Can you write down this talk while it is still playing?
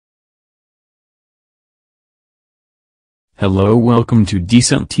Hello, welcome to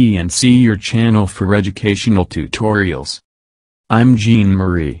Decent TNC, your channel for educational tutorials. I'm Jean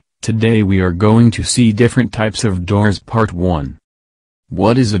Marie. Today we are going to see different types of doors. Part 1.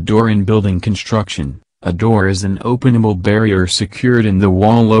 What is a door in building construction? A door is an openable barrier secured in the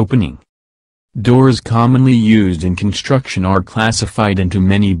wall opening. Doors commonly used in construction are classified into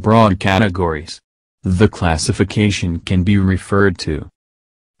many broad categories. The classification can be referred to.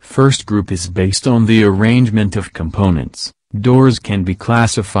 First group is based on the arrangement of components. Doors can be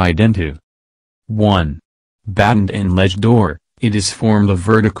classified into 1. Battened and ledge door. It is formed of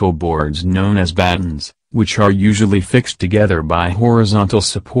vertical boards known as battens, which are usually fixed together by horizontal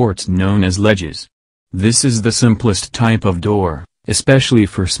supports known as ledges. This is the simplest type of door, especially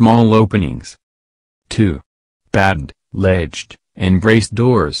for small openings. 2. Battened, ledged, and braced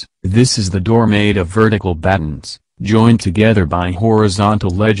doors. This is the door made of vertical battens, joined together by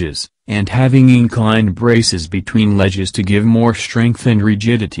horizontal ledges, and having inclined braces between ledges to give more strength and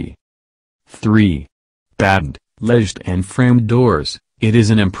rigidity. 3. Battened, ledged and framed doors. It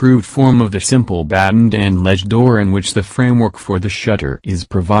is an improved form of the simple battened and ledged door in which the framework for the shutter is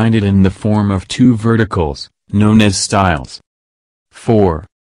provided in the form of two verticals, known as stiles. 4.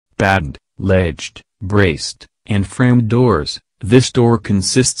 Battened, ledged, braced, and framed doors. This door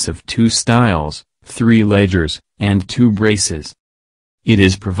consists of two stiles, 3 ledgers, and 2 braces. It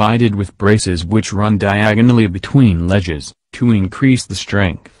is provided with braces which run diagonally between ledges, to increase the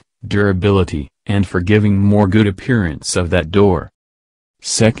strength, durability, and for giving more good appearance of that door.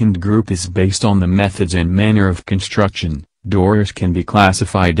 Second group is based on the methods and manner of construction. Doors can be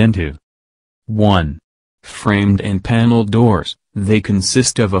classified into 1. Framed and paneled doors. They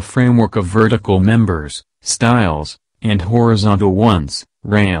consist of a framework of vertical members, stiles, and horizontal ones,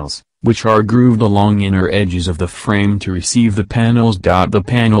 rails, which are grooved along inner edges of the frame to receive the panels. The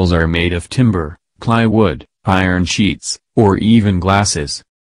panels are made of timber, plywood, iron sheets, or even glasses.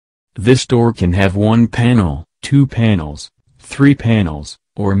 This door can have 1 panel, 2 panels, 3 panels,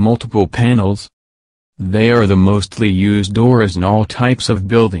 or multiple panels. They are the mostly used doors in all types of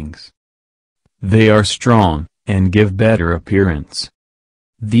buildings. They are strong, and give better appearance.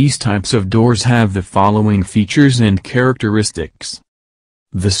 These types of doors have the following features and characteristics.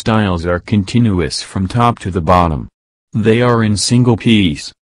 The stiles are continuous from top to the bottom. They are in single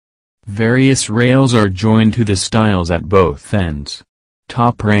piece. Various rails are joined to the stiles at both ends.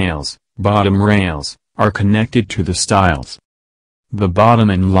 Top rails, bottom rails, are connected to the stiles. The bottom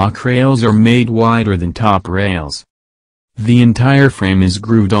and lock rails are made wider than top rails. The entire frame is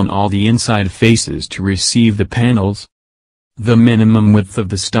grooved on all the inside faces to receive the panels. The minimum width of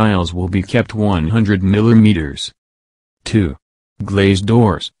the stiles will be kept 100 mm. 2. Glazed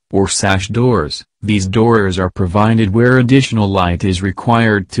doors, or sash doors. These doors are provided where additional light is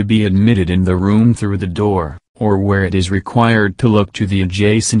required to be admitted in the room through the door, or where it is required to look to the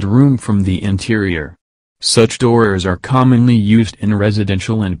adjacent room from the interior. Such doors are commonly used in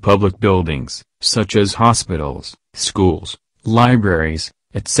residential and public buildings, such as hospitals, schools, libraries,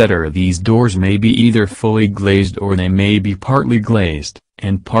 etc. These doors may be either fully glazed or they may be partly glazed,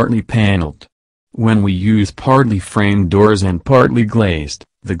 and partly paneled. When we use partly framed doors and partly glazed,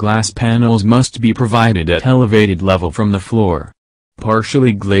 the glass panels must be provided at elevated level from the floor.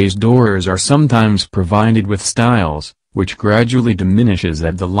 Partially glazed doors are sometimes provided with stiles, which gradually diminishes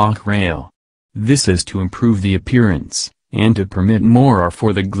at the lock rail. This is to improve the appearance, and to permit more are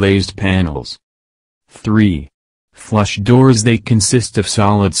for the glazed panels. 3. Flush doors. They consist of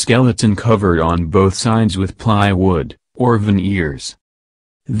solid skeleton covered on both sides with plywood, or veneers.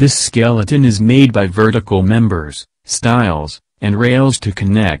 This skeleton is made by vertical members, stiles, and rails to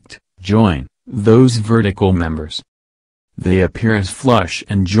connect, join, those vertical members. They appear as flush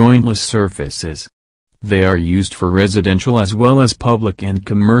and jointless surfaces. They are used for residential as well as public and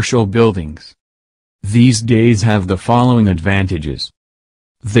commercial buildings. These days have the following advantages.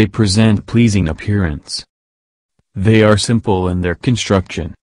 They present pleasing appearance. They are simple in their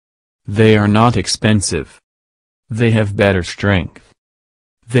construction. They are not expensive. They have better strength.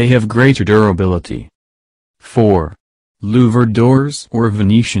 They have greater durability. 4. Louvered doors or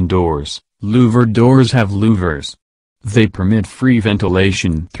Venetian doors. Louvered doors have louvers. They permit free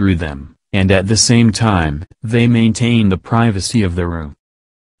ventilation through them, and at the same time, they maintain the privacy of the room.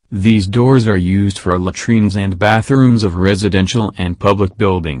 These doors are used for latrines and bathrooms of residential and public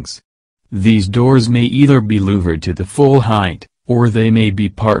buildings. These doors may either be louvered to the full height, or they may be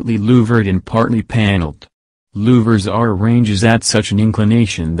partly louvered and partly paneled. Louvers are arranged at such an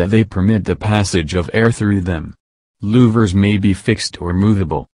inclination that they permit the passage of air through them. Louvers may be fixed or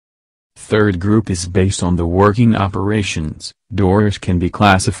movable. Third group is based on the working operations. Doors can be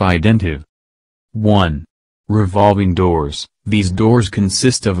classified into 1. Revolving doors. These doors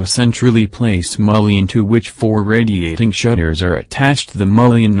consist of a centrally placed mullion to which 4 radiating shutters are attached. The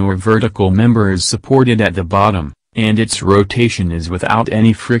mullion or vertical member is supported at the bottom, and its rotation is without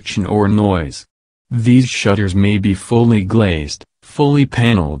any friction or noise. These shutters may be fully glazed, fully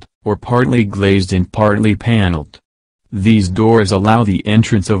paneled, or partly glazed and partly paneled. These doors allow the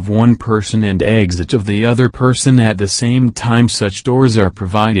entrance of one person and exit of the other person at the same time. Such doors are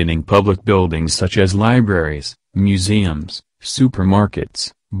provided in public buildings such as libraries, museums,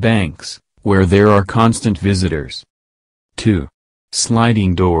 supermarkets, banks, where there are constant visitors. 2.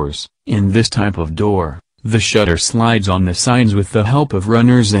 Sliding doors. In this type of door, the shutter slides on the sides with the help of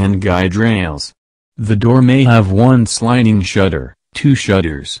runners and guide rails. The door may have 1 sliding shutter, 2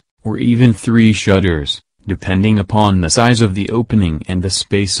 shutters, or even 3 shutters, depending upon the size of the opening and the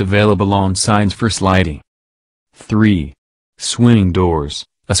space available on sides for sliding. 3. Swing doors.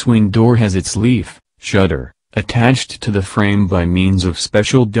 A swing door has its leaf, shutter, attached to the frame by means of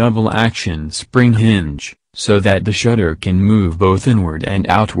special double-action spring hinge, so that the shutter can move both inward and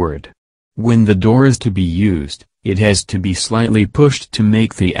outward. When the door is to be used, it has to be slightly pushed to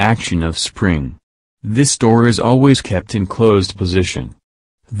make the action of spring. This door is always kept in closed position.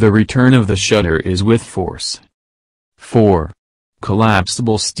 The return of the shutter is with force. 4.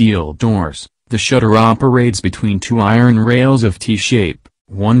 Collapsible steel doors. The shutter operates between 2 iron rails of T-shape,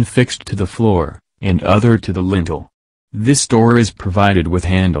 one fixed to the floor, and other to the lintel. This door is provided with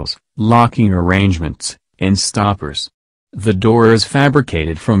handles, locking arrangements, and stoppers. The door is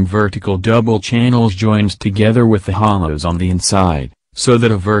fabricated from vertical double channels joined together with the hollows on the inside, so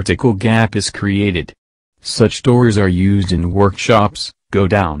that a vertical gap is created. Such doors are used in workshops,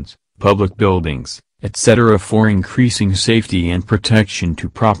 godowns, public buildings, etc. for increasing safety and protection to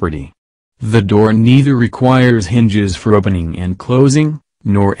property. The door neither requires hinges for opening and closing,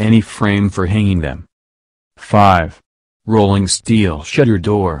 nor any frame for hanging them. 5. Rolling steel shutter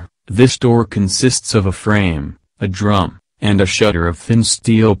door. This door consists of a frame, a drum, and a shutter of thin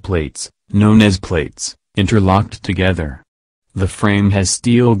steel plates, known as plates, interlocked together. The frame has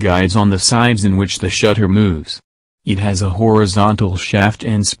steel guides on the sides in which the shutter moves. It has a horizontal shaft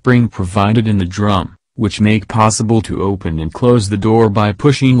and spring provided in the drum, which make possible to open and close the door by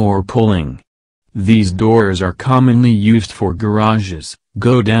pushing or pulling. These doors are commonly used for garages,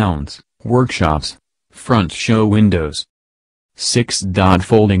 godowns, workshops, front show windows. 6.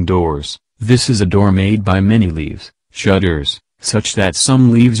 Folding doors. This is a door made by many leaves, shutters, such that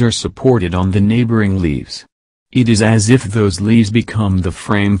some leaves are supported on the neighboring leaves. It is as if those leaves become the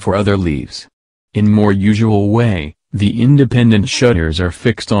frame for other leaves. In more usual way, the independent shutters are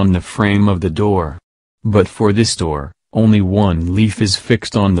fixed on the frame of the door. But for this door, only 1 leaf is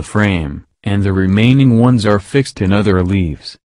fixed on the frame, and the remaining ones are fixed in other leaves.